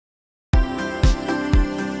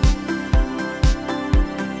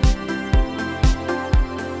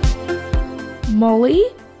Molly,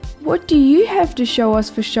 what do you have to show us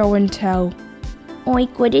for show and tell? I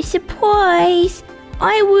got a surprise.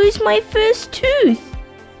 I lose my first tooth.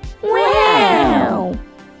 Wow!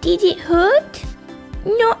 Did it hurt?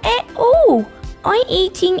 Not at all. I'm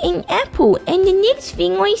eating an apple and the next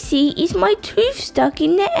thing I see is my tooth stuck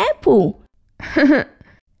in the apple.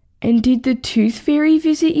 And did the tooth fairy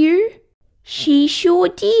visit you? She sure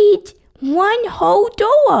did. $1 whole.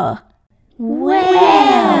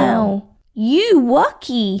 Wow! You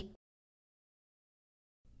lucky.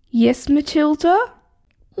 Yes, Matilda?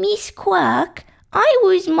 Miss Quark, I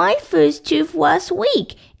lose my first tooth last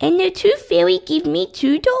week and the tooth fairy gave me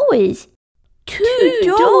 $2.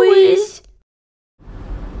 $2?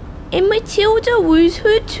 And Matilda lose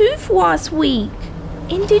her tooth last week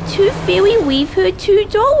and the tooth fairy leave her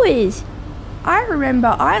 $2. I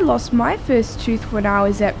remember I lost my first tooth when I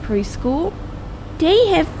was at preschool. They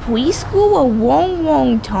have preschool a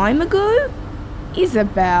long time ago?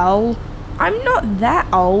 Isabel, I'm not that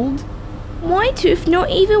old. My tooth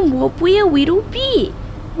not even wobbly a little bit.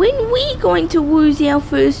 When we going to lose our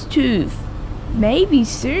first tooth? Maybe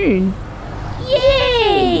soon.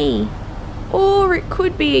 Yay! Or it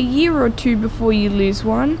could be a year or two before you lose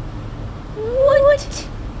one. What?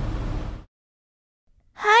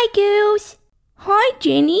 Hi girls. Hi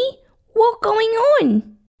Jenny. What going on?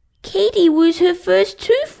 Katie lose her first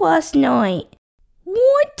tooth last night.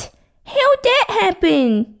 What? How'd that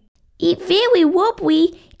happen? It very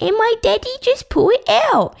wobbly and my daddy just pulled it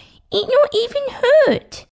out. It not even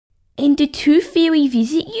hurt. And the tooth fairy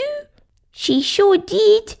visit you? She sure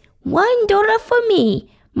did. $1 for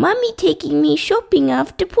me. Mummy taking me shopping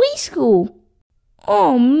after preschool.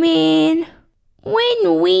 Oh man. When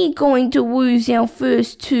are we going to lose our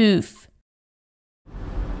first tooth?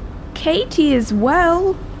 Katie as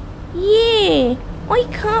well. Yeah, I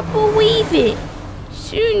can't believe it.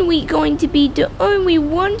 Soon we going to be the only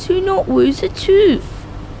ones who not lose a tooth.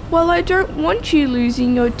 Well, I don't want you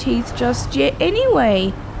losing your teeth just yet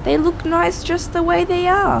anyway. They look nice just the way they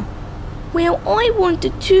are. Well, I want the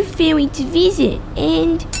tooth fairy to visit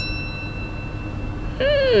and...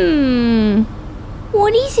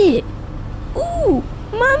 What is it? Ooh,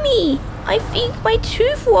 Mummy, I think my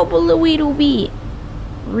tooth wobbled a little bit.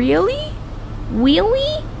 Really?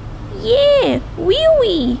 Really? Yeah,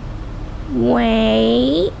 really.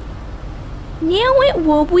 Wait. Now it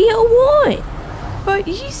wobbly a lot. But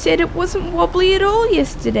you said it wasn't wobbly at all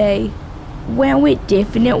yesterday. Well, it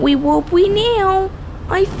definitely wobbly now.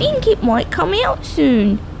 I think it might come out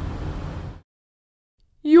soon.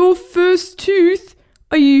 Your first tooth?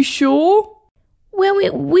 Are you sure? Well,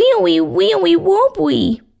 it really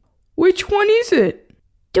wobbly. Which one is it?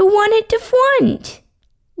 The one at the front.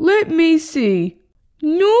 Let me see.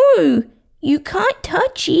 No, you can't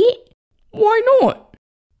touch it. Why not?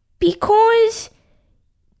 Because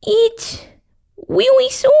it's really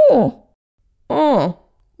sore. Oh,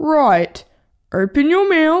 right. Open your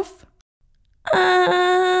mouth.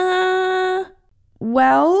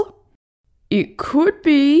 Well, it could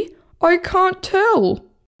be. I can't tell.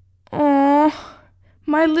 Oh,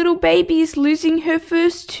 my little baby is losing her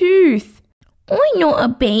first tooth. I'm not a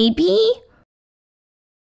baby.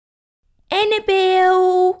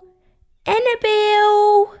 Annabelle!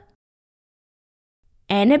 Annabelle!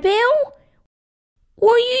 Annabelle?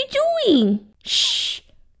 What are you doing? Shh!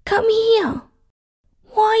 Come here.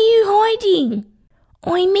 Why are you hiding?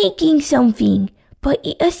 I'm making something, but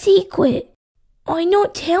it's a secret. I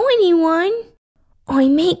not tell anyone.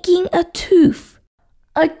 I'm making a tooth.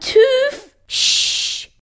 A tooth? Shh!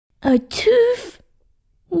 A tooth?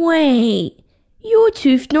 Wait, your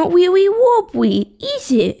tooth not really wobbly, is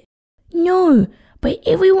it? No, but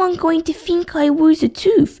everyone going to think I lose a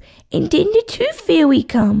tooth, and then the tooth fairy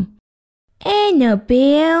come.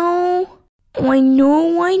 Annabelle, I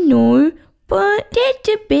know, but that's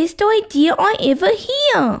the best idea I ever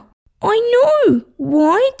hear. I know,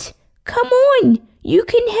 right? Come on, you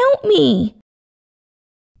can help me.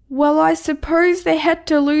 Well, I suppose they had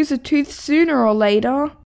to lose a tooth sooner or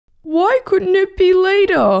later. Why couldn't it be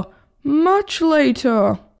later? Much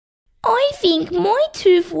later. I think my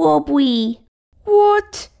tooth wobbly.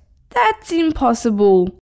 What? That's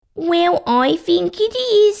impossible. Well, I think it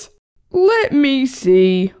is. Let me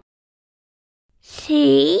see.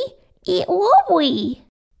 See? It wobbly.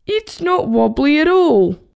 It's not wobbly at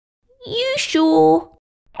all. You sure?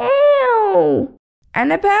 Ow!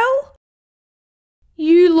 Annabelle?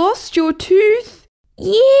 You lost your tooth?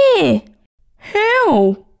 Yeah.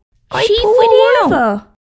 How? She fell over.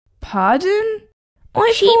 Pardon?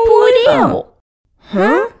 She pulled it out.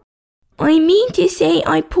 Huh? I mean to say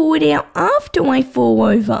I pulled it out after I fall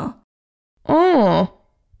over. Oh,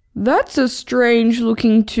 That's a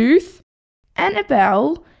strange-looking tooth.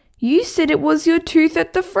 Annabelle, you said it was your tooth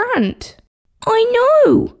at the front. I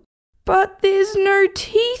know. But there's no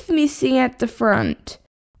teeth missing at the front.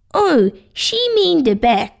 Oh, she mean the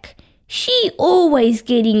back. She always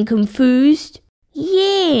getting confused.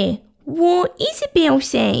 Yeah, what Isabel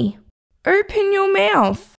say? Open your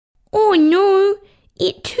mouth. Oh no,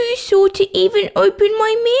 it's too sore to even open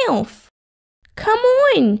my mouth. Come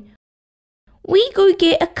on. We go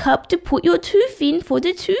get a cup to put your tooth in for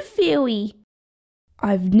the tooth fairy.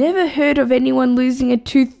 I've never heard of anyone losing a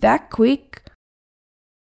tooth that quick.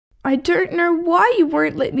 I don't know why you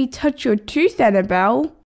won't let me touch your tooth,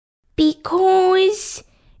 Annabelle. Because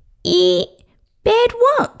bad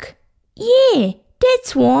luck. Yeah,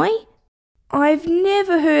 that's why. I've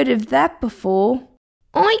never heard of that before.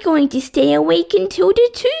 I'm going to stay awake until the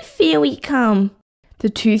tooth fairy come. The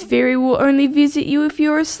tooth fairy will only visit you if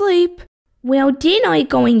you're asleep. Well, then I'm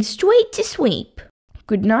going straight to sleep.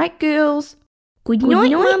 Good night, girls. Good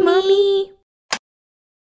night, Mummy.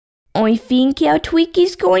 I think our trick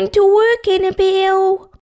is going to work,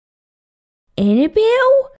 Annabelle.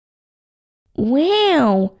 Annabelle?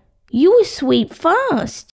 Wow, you asleep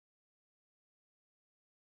fast.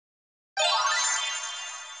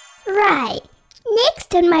 Right,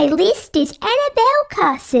 next on my list is Annabelle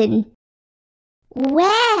Carson.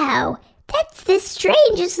 Wow, that's the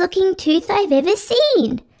strangest looking tooth I've ever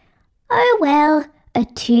seen. Oh well, a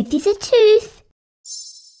tooth is a tooth.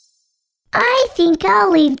 I think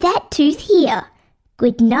I'll leave that tooth here.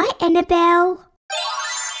 Good night, Annabelle.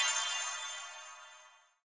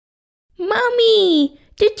 Mummy,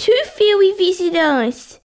 the tooth fairy visit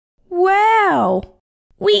us. Wow.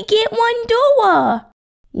 We get $1.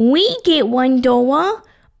 We get $1.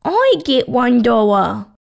 I get $1.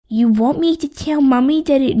 You want me to tell Mummy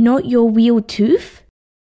that it's not your real tooth?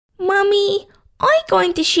 Mummy, I'm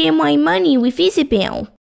going to share my money with Isabel.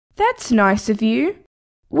 That's nice of you.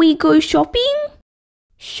 We go shopping?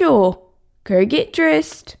 Sure. Go get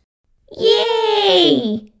dressed.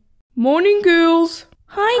 Yay! Morning, girls.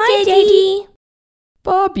 Hi, Daddy.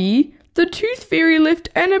 Barbie, the tooth fairy left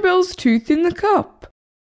Annabelle's tooth in the cup.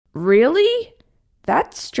 Really?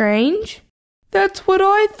 That's strange. That's what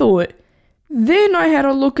I thought. Then I had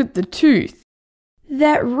a look at the tooth.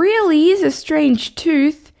 That really is a strange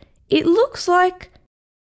tooth. It looks like...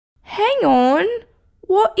 Hang on.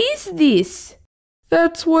 What is this?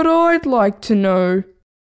 That's what I'd like to know.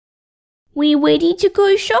 We ready to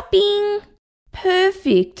go shopping?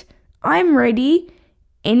 Perfect. I'm ready.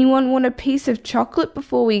 Anyone want a piece of chocolate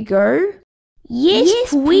before we go?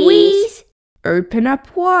 Yes, please. Open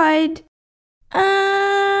up wide.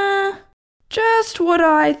 Just what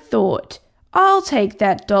I thought. I'll take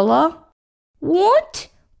that $1. What?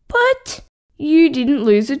 But... You didn't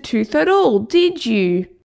lose a tooth at all, did you?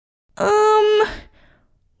 Well,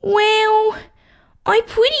 I'm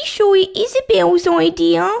pretty sure it's Isabel's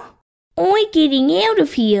idea. I'm getting out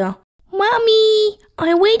of here. Mummy,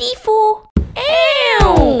 I'm ready for...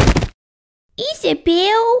 Ow!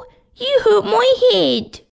 Isabel, you hurt my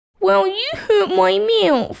head. Well, you hurt my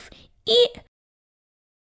mouth.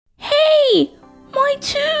 Hey, my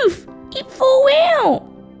tooth! It fell out!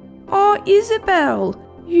 Oh, Isabel,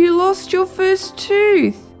 you lost your first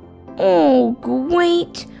tooth. Oh,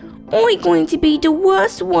 great. I'm going to be the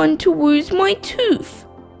worst one to lose my tooth.